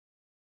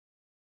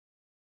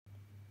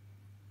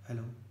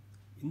Hello,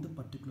 in the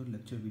particular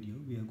lecture video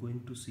we are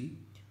going to see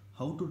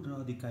how to draw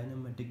the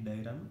kinematic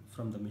diagram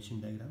from the machine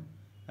diagram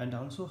and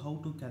also how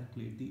to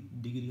calculate the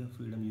degree of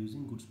freedom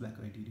using Goods-Black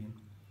criterion.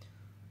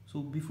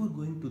 So before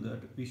going to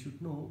that, we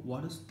should know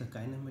what is the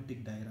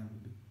kinematic diagram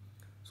will be.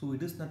 So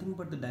it is nothing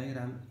but the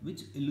diagram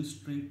which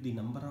illustrate the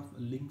number of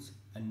links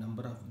and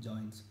number of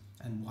joints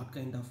and what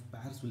kind of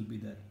pairs will be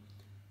there,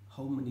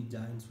 how many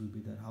joints will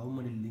be there, how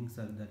many links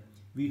are there.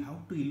 We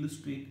have to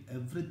illustrate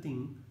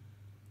everything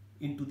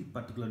into the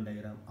particular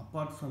diagram,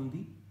 apart from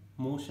the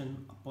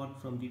motion,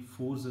 apart from the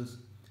forces,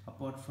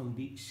 apart from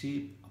the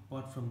shape,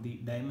 apart from the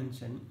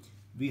dimension.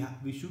 We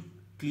should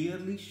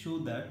clearly show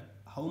that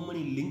how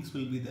many links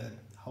will be there,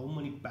 how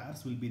many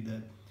pairs will be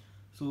there.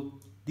 So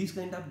this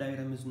kind of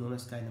diagram is known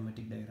as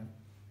kinematic diagram.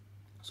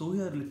 So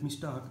here let me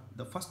start.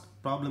 The first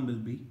problem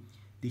will be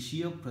the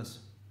shear press.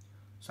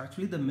 So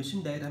actually the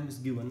machine diagram is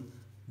given.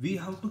 We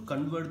have to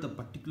convert the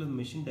particular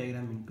machine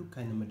diagram into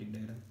kinematic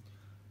diagram.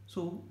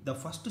 So the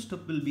first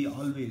step will be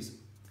always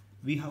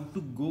we have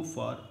to go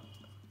for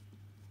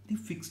the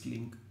fixed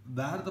link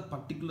where the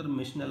particular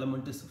machine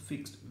element is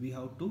fixed. We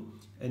have to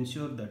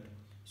ensure that.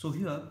 So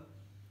here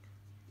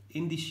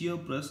in the shear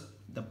press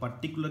the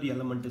particular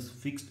element is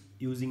fixed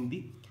using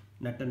the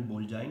nut and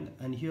bolt joint,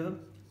 and here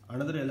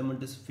another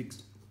element is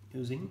fixed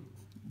using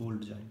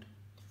bolt joint.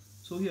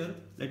 So here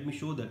let me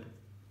show that.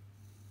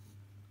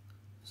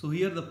 So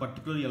here the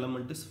particular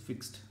element is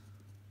fixed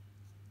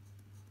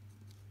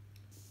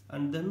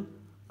and then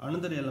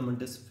another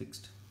element is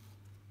fixed.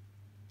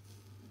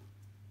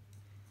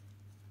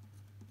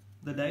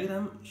 The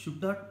diagram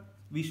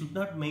we should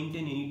not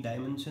maintain any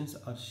dimensions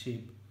or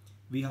shape.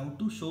 We have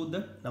to show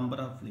the number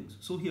of links.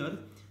 So here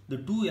the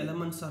two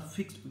elements are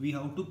fixed. We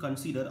have to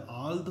consider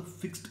all the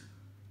fixed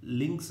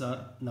links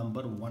are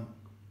number 1.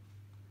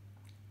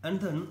 And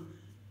then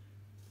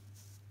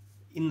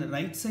in the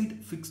right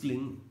side fixed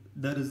link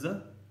there is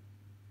a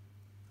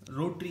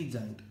rotary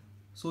joint.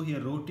 So here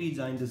rotary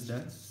joint is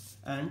there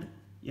and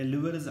a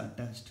lever is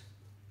attached.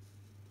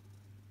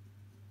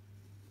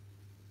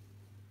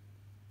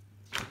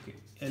 Okay,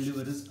 a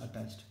lever is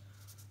attached.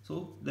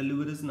 So the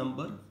lever is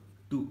number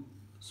 2.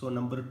 So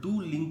number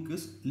 2 link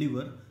is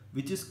lever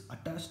which is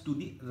attached to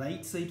the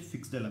right side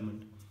fixed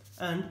element,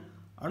 and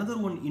another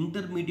one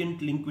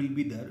intermediate link will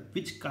be there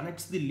which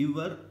connects the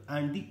lever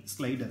and the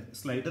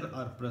slider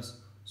or press.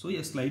 So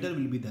a slider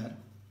will be there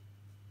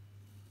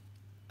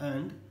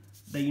and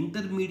the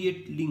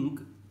intermediate link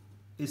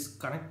is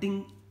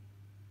connecting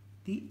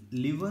the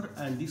lever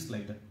and the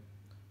slider.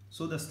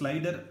 So the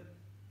slider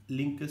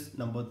link is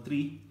number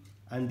 3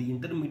 and the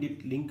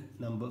intermediate link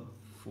number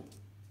 4.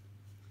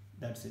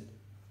 That's it.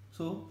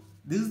 So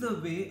this is the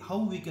way how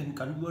we can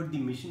convert the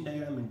machine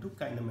diagram into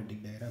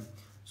kinematic diagram.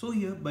 So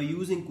here by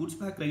using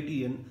Goods-Black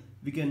criterion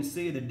we can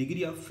say the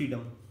degree of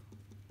freedom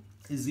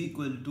is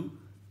equal to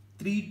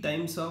 3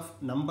 times of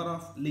number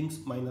of links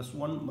minus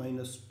 1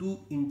 minus 2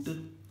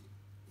 into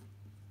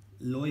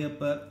lower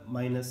pair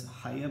minus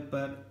higher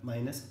pair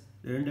minus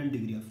redundant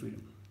degree of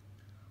freedom.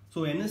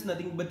 So n is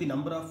nothing but the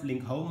number of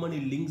links, how many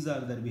links are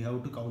there, we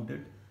have to count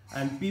it,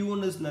 and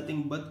p1 is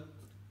nothing but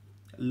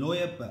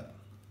lower pair.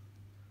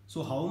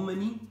 So how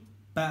many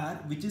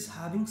pair which is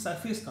having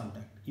surface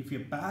contact. If a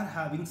pair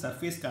having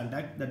surface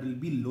contact, that will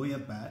be lower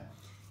pair.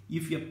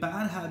 If a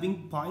pair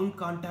having point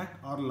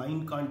contact or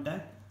line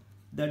contact,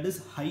 that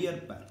is higher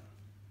pair.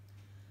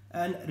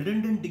 And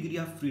redundant degree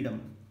of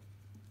freedom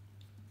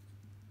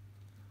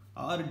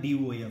or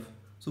DOF.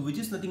 So which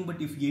is nothing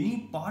but if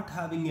any part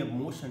having a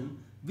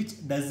motion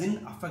which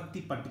doesn't affect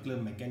the particular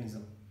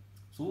mechanism.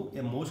 So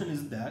a motion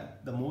is there,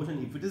 the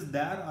motion if it is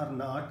there or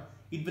not,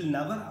 it will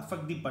never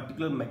affect the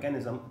particular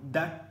mechanism.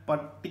 That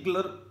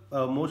particular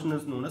motion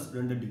is known as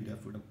redundant degree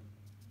of freedom.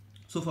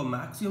 So for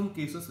maximum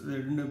cases the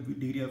redundant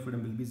degree of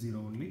freedom will be 0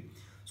 only.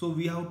 So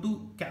we have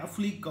to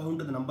carefully count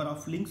the number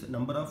of links,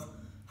 number of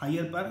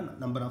higher pair and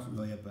number of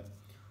lower pair.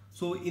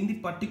 So in the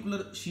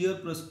particular shear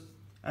press,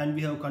 and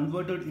we have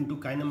converted into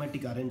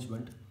kinematic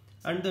arrangement,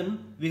 and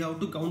then we have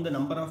to count the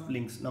number of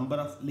links. Number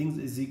of links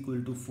is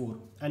equal to 4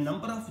 and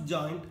number of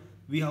joint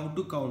we have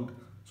to count.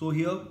 So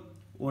here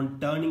one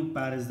turning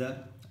pair is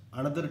there,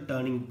 another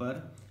turning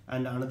pair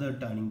and another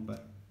turning pair.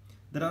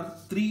 There are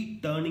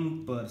 3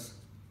 turning pairs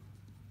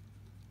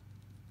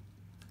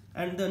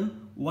and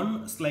then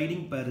one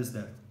sliding pair is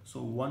there.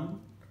 So one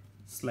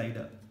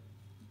slider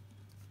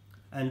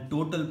and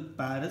total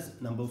pair is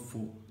number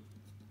 4.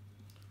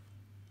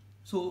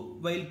 So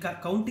while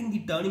counting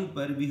the turning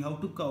pair, we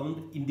have to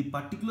count in the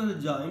particular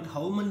joint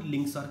how many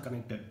links are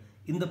connected.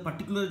 In the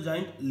particular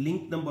joint,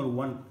 link number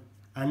 1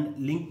 and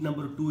link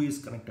number 2 is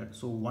connected.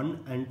 So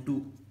 1 and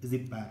 2 is the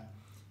pair.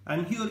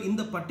 And here in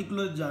the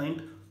particular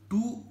joint,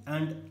 2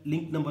 and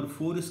link number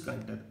 4 is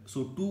connected.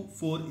 So 2,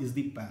 4 is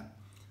the pair.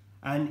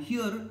 And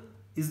here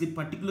is the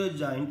particular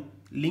joint,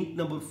 link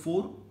number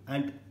 4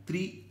 and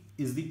 3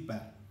 is the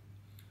pair.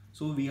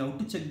 So we have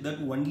to check that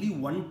only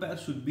one pair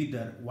should be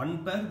there.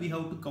 One pair we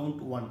have to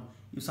count 1.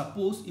 If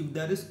suppose if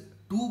there is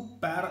two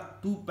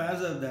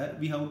pairs are there,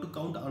 we have to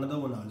count another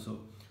one also.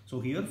 So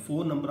here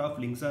 4 number of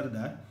links are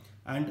there.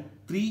 and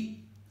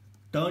 3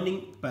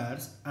 turning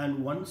pairs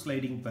and 1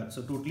 sliding pair.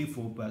 So totally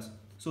 4 pairs.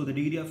 So the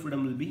degree of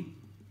freedom will be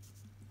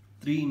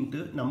 3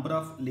 into number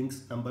of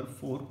links number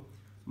 4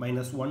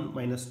 minus 1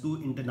 minus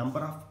 2 into number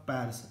of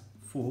pairs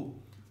 4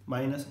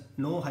 minus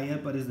no higher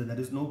pair is there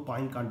is no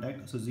point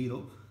contact, so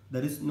 0.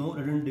 There is no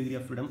redundant degree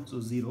of freedom,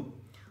 so 0.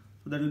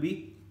 So that will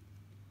be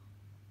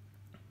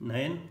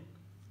 9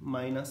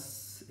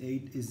 minus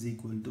 8 is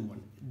equal to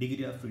 1.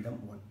 Degree of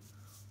freedom 1.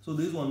 So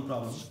this is one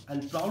problem.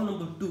 And problem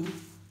number 2,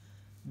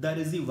 there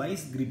is the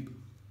vice grip.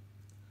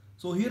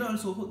 So here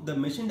also the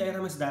machine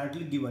diagram is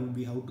directly given.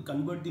 We have to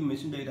convert the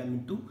machine diagram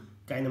into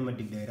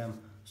kinematic diagram.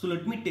 So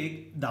let me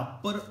take the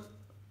upper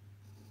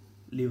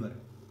lever.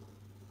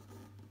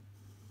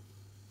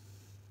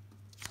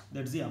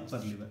 That's the upper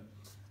lever.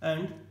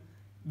 And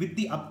with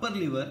the upper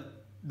lever,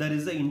 there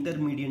is an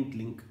intermediate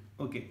link.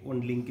 Okay,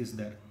 one link is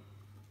there,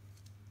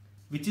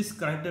 which is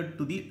connected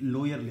to the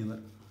lower lever.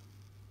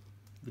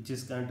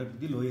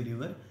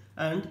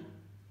 And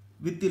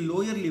with the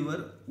lower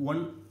lever,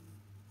 one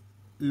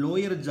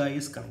lower jaw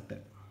is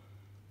connected.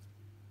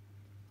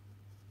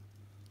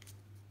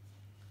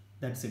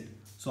 That's it.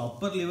 So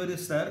upper lever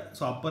is there.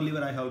 So upper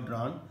lever I have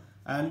drawn,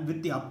 and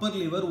with the upper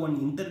lever, one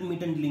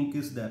intermittent link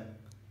is there,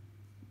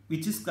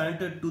 which is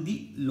connected to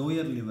the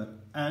lower lever.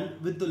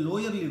 And with the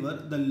lower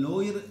lever, the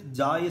lower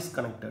jaw is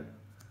connected.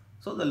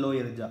 So the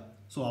lower jaw.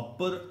 So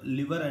upper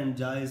lever and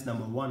jaw is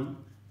number 1,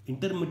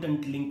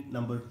 intermittent link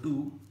number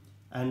 2,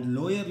 and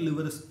lower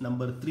lever is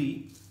number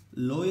 3,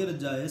 lower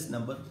jaw is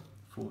number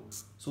 4.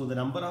 So the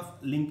number of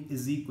link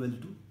is equal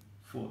to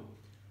 4.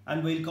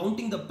 And while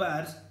counting the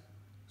pairs,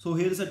 so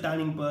here is a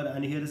turning pair,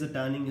 and here is a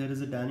turning, here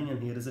is a turning,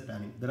 and here is a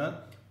turning. There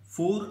are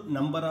 4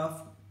 number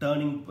of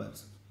turning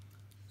pairs.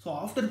 So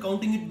after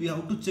counting it, we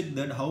have to check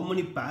that how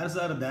many pairs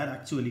are there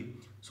actually.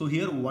 So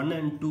here 1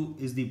 and 2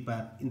 is the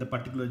pair in the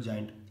particular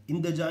joint.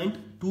 In the joint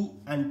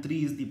 2 and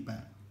 3 is the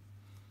pair.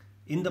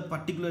 In the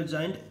particular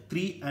joint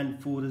 3 and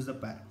 4 is the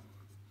pair.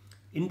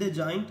 In the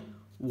joint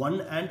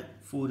 1 and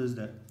 4 is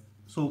there.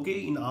 So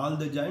okay, in all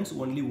the joints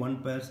only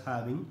one pair is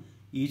having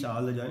each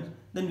all the joints.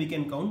 Then we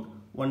can count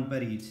one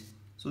pair each.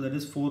 So that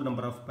is 4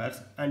 number of pairs,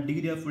 and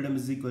degree of freedom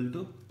is equal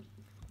to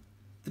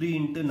 3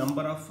 into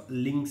number of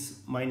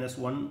links minus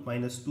 1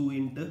 minus 2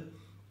 into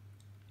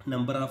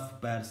number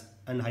of pairs,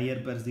 and higher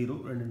pair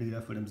 0 and degree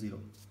of freedom 0.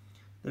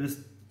 That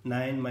is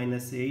 9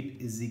 minus 8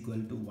 is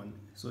equal to 1.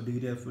 So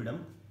degree of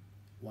freedom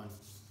 1.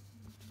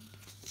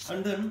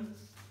 And then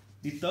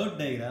the third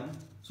diagram.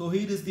 So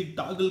here is the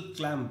toggle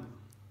clamp.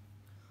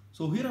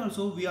 So here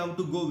also we have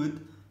to go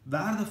with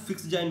where the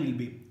fixed joint will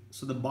be.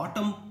 So the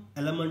bottom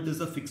element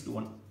is a fixed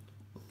one.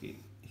 Okay,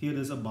 here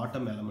is a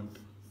bottom element.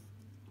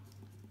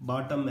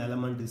 Bottom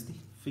element is the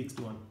fixed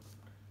one,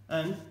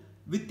 and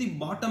with the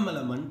bottom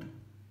element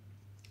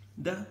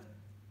the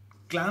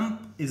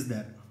clamp is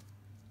there.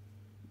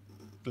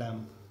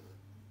 Clamp.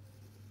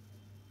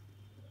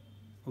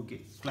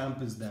 Okay,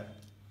 clamp is there,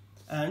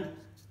 and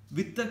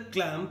with the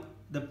clamp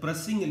the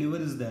pressing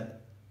lever is there.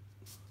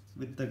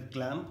 With the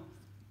clamp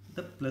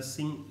the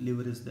pressing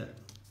lever is there,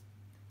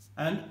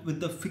 and with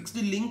the fixed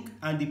link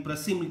and the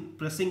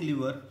pressing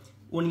lever,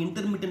 one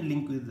intermittent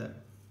link is there.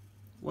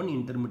 One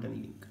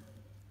intermittent link.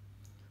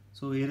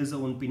 So here is a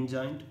one pin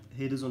joint,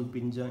 here is one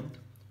pin joint,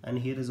 and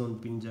here is one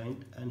pin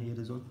joint, and here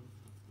is one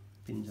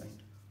pin joint.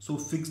 So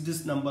fixed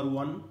is number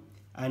 1,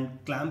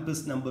 and clamp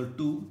is number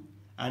 2,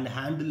 and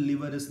handle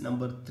lever is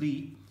number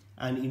 3,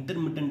 and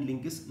intermittent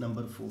link is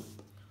number 4.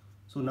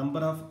 So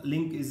number of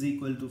link is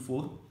equal to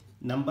 4,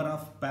 number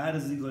of pair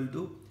is equal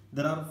to,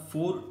 there are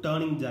 4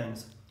 turning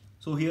joints.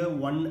 So here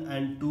 1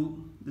 and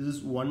 2, this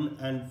is 1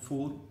 and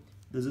 4,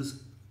 this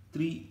is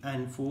 3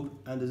 and 4,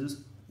 and this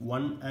is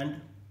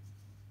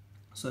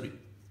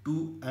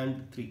 2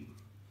 and 3.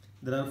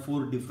 There are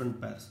 4 different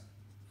pairs.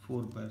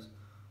 4 pairs.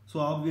 So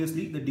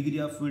obviously the degree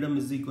of freedom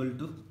is equal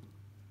to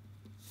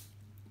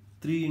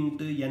 3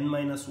 into n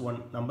minus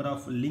 1, number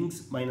of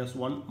links minus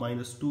 1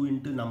 minus 2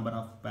 into number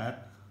of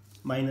pair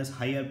minus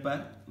higher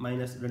pair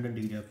minus redundant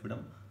degree of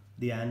freedom.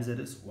 The answer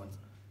is 1.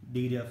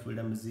 Degree of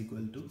freedom is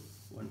equal to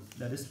 1.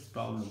 That is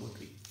problem number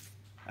 3.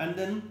 And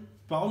then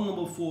problem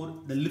number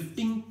 4, the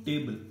lifting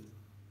table.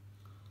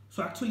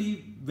 So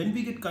actually when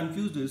we get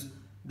confused is,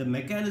 the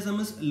mechanism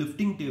is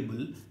lifting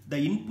table, the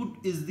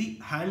input is the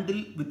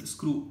handle with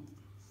screw.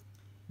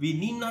 We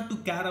need not to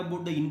care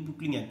about the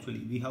input link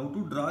actually. We have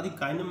to draw the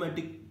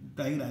kinematic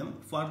diagram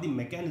for the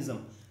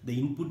mechanism. The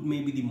input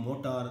may be the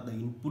motor, the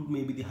input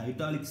may be the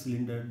hydraulic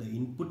cylinder, the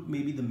input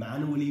may be the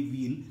manually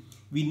wheel.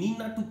 We need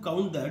not to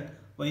count that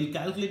while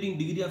calculating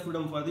degree of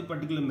freedom for the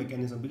particular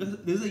mechanism, because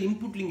there is an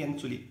input link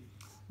actually.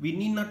 We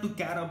need not to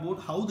care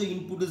about how the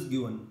input is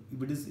given.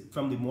 If it is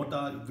from the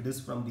motor, if it is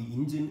from the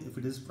engine, if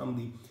it is from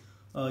the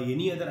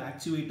any other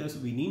actuators,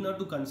 we need not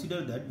to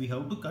consider that. We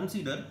have to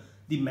consider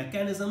the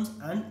mechanisms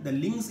and the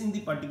links in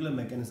the particular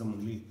mechanism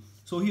only.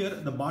 So here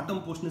the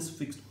bottom portion is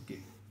fixed.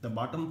 Okay, the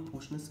bottom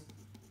portion is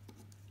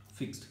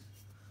fixed.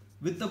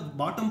 With the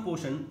bottom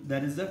portion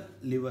there is a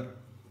lever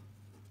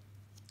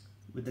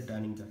with the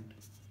turning joint,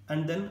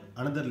 and then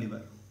another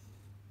lever,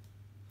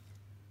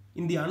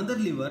 In the another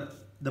lever,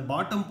 the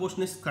bottom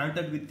portion is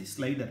connected with the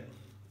slider.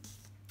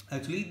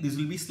 Actually, this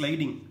will be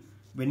sliding.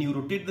 When you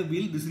rotate the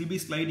wheel, this will be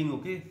sliding,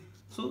 okay?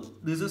 So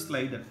this is a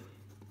slider.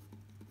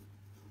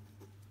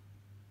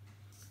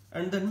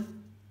 And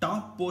then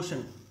top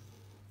portion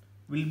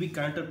will be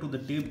connected to the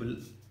table.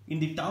 In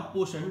the top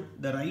portion,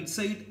 the right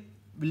side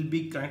will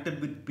be connected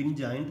with pin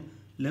joint,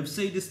 left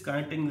side is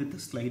connecting with the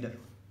slider.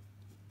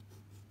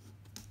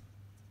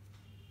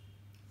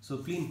 So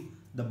clean.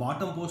 The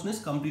bottom portion is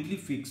completely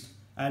fixed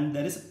and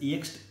there is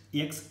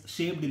X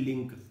shaped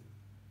link.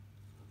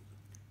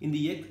 In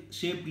the X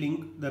shaped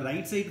link, the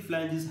right side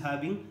flange is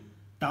having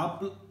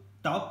top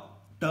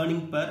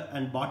turning pair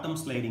and bottom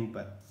sliding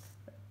pair.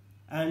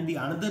 And the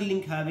another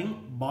link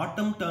having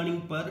bottom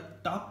turning pair,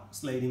 top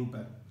sliding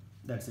pair.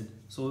 That's it.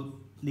 So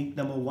link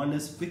number 1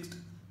 is fixed,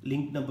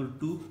 link number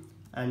 2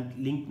 and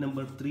link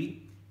number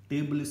 3,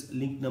 table is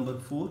link number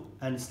 4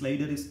 and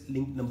slider is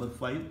link number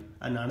 5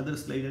 and another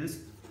slider is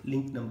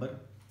link number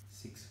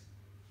 6.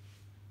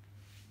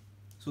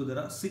 So there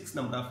are 6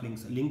 number of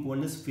links. Link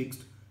 1 is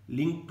fixed,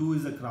 link 2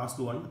 is a crossed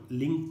one,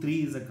 link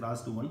 3 is a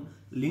crossed one,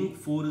 link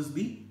 4 is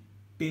the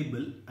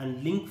table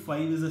and link 5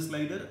 is a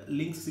slider,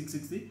 link 6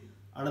 is the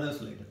another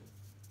slider.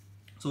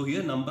 So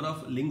here number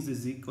of links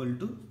is equal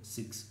to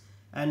 6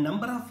 and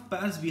number of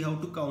pairs we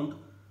have to count.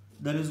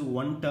 There is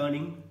one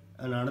turning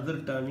and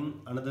another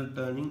turning, another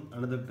turning,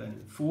 another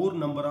turning. 4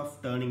 number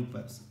of turning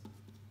pairs.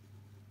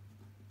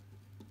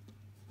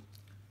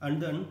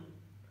 And then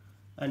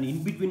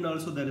in between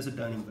also there is a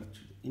turning pair.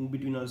 In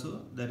between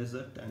also there is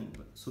a turning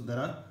pair. So there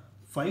are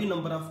 5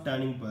 number of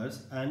turning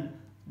pairs and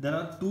there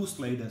are 2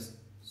 sliders.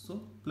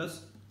 So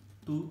plus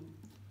 2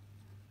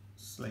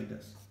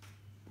 sliders.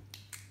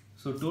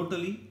 So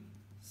totally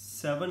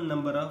 7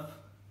 number of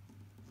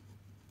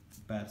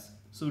pairs.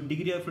 So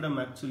degree of freedom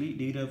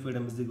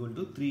is equal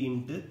to 3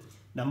 into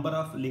number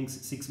of links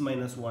 6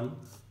 minus 1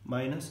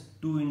 minus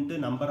 2 into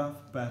number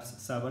of pairs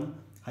 7,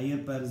 higher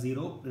pair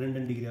 0,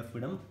 redundant degree of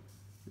freedom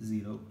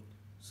 0.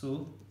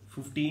 So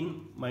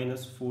 15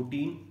 minus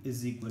 14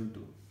 is equal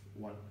to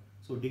 1.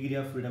 So degree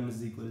of freedom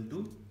is equal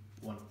to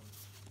 1.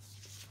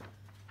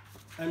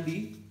 And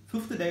the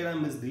fifth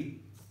diagram is the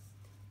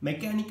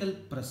mechanical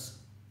press.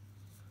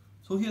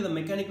 So here the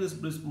mechanical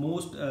press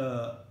most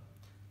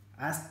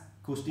asked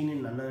question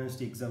in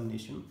non-analytic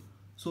examination.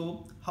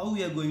 So how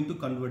we are going to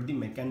convert the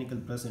mechanical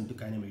press into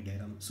kinematic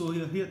diagram? So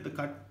here the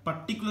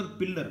particular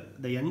pillar,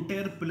 the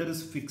entire pillar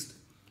is fixed.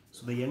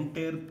 So the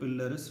entire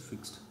pillar is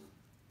fixed.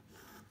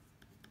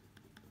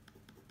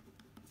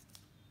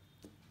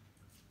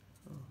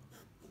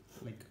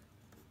 Like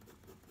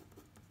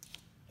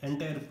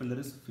entire pillar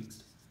is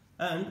fixed,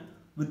 and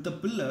with the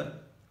pillar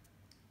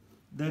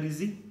there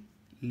is a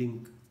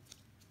link,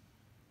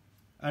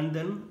 and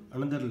then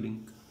another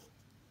link,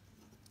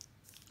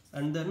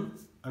 and then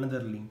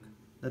another link,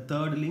 the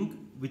third link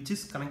which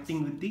is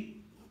connecting with the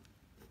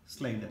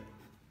slider,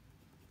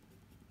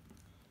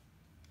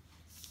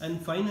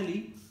 and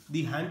finally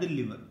the handle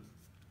lever.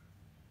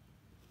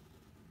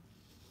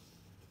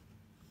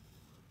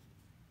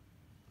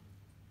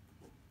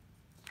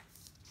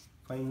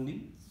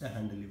 Finally the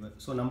handle lever.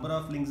 So number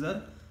of links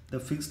are the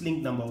fixed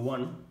link number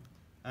 1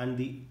 and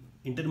the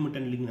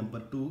intermittent link number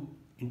 2,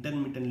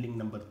 intermittent link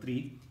number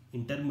 3,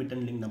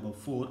 intermittent link number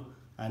 4,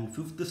 and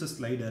fifth is a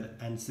slider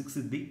and 6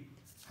 is the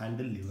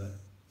handle lever.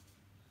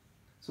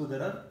 So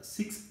there are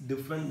 6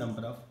 different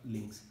number of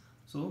links.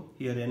 So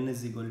here n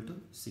is equal to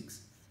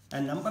 6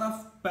 and number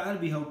of pair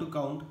we have to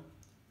count.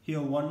 Here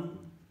 1,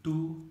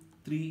 2,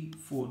 3,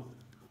 4.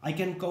 I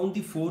can count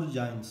the 4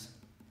 joints.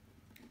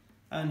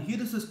 And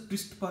here is a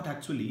twist part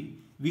actually.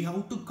 We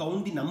have to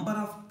count the number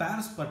of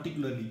pairs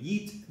particularly.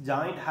 Each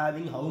joint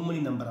having how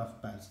many number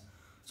of pairs.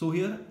 So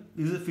here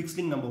this is a fixed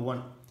link number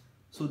 1.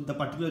 So the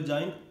particular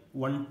joint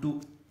 1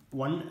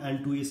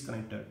 and 2 is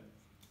connected.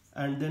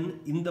 And then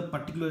in the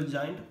particular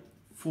joint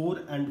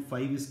 4 and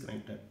 5 is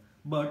connected.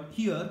 But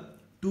here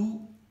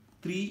 2,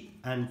 3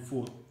 and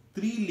 4.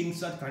 3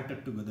 links are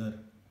connected together.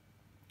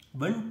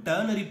 When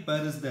ternary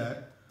pair is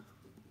there,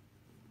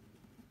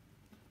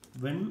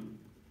 one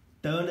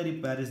ternary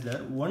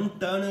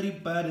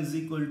pair is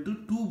equal to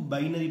 2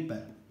 binary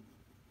pair.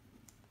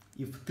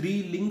 If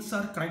 3 links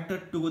are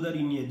connected together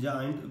in a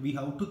joint, we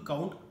have to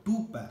count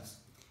 2 pairs.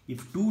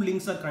 If 2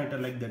 links are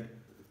connected like that,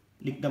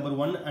 link number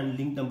 1 and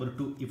link number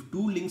 2, if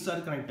 2 links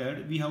are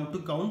connected, we have to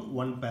count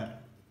 1 pair.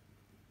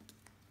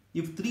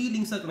 If 3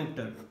 links are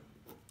connected,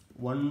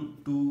 1,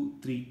 2,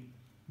 3,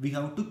 we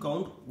have to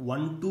count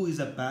 1, 2 is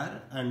a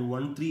pair and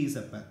 1, 3 is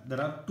a pair.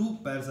 There are 2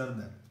 pairs are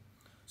there.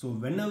 So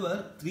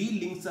whenever 3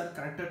 links are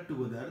connected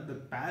together, the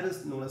pair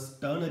is known as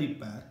ternary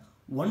pair.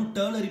 One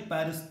ternary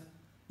pair is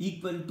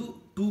equal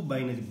to 2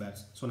 binary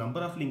pairs. So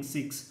number of links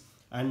 6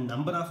 and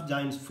number of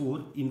joints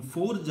 4. In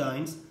 4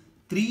 joints,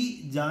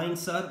 3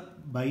 joints are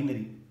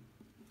binary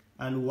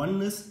and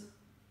 1 is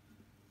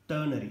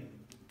ternary.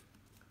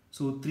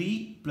 So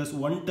 3 plus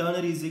 1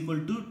 ternary is equal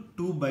to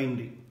 2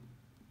 binary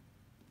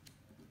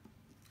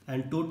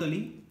and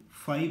totally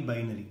 5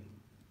 binary.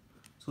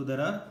 So there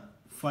are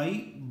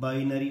 5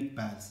 binary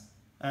pairs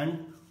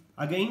and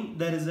Again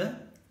there is a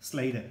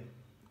slider,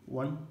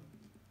 one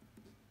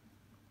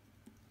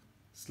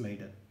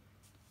slider,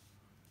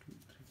 2,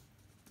 3,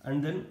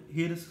 and then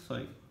here is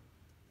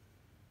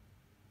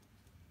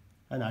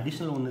an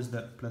additional one is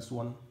there, plus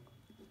 1,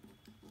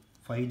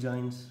 5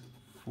 joints,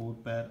 4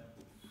 pair,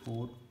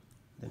 4,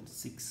 then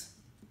 6,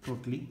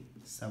 totally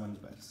 7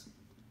 pairs.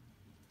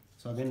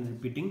 So again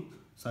repeating,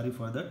 sorry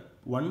for that,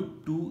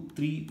 1, 2,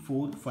 3,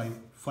 4, 5,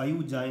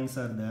 5 joints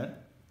are there.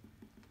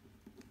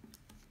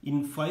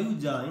 In 5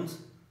 joints,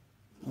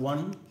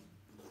 1,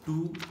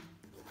 2,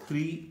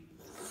 3,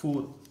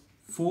 4,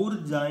 4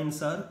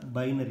 joints are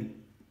binary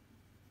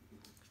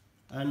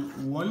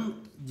and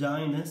 1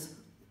 join is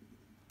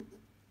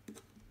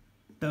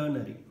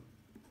ternary.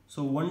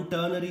 So 1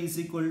 ternary is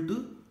equal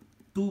to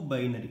 2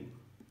 binary.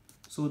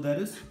 So there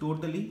is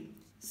totally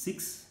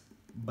 6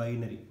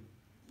 binary.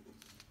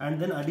 And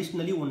then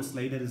additionally 1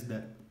 slider is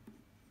there.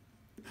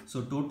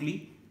 So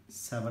totally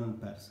 7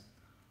 pairs.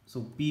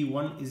 So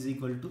P1 is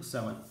equal to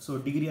 7. So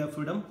degree of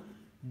freedom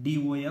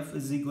DOF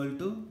is equal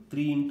to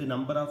 3 into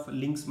number of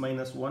links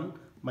minus 1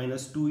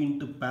 minus 2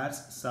 into pairs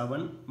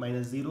 7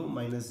 minus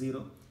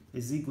 0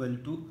 is equal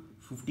to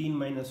 15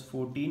 minus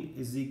 14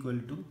 is equal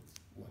to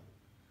 1.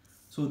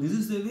 So this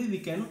is the way we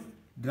can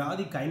draw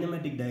the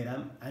kinematic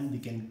diagram and we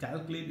can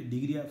calculate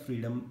degree of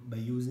freedom by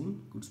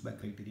using Kurzbach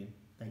criterion.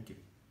 Thank you.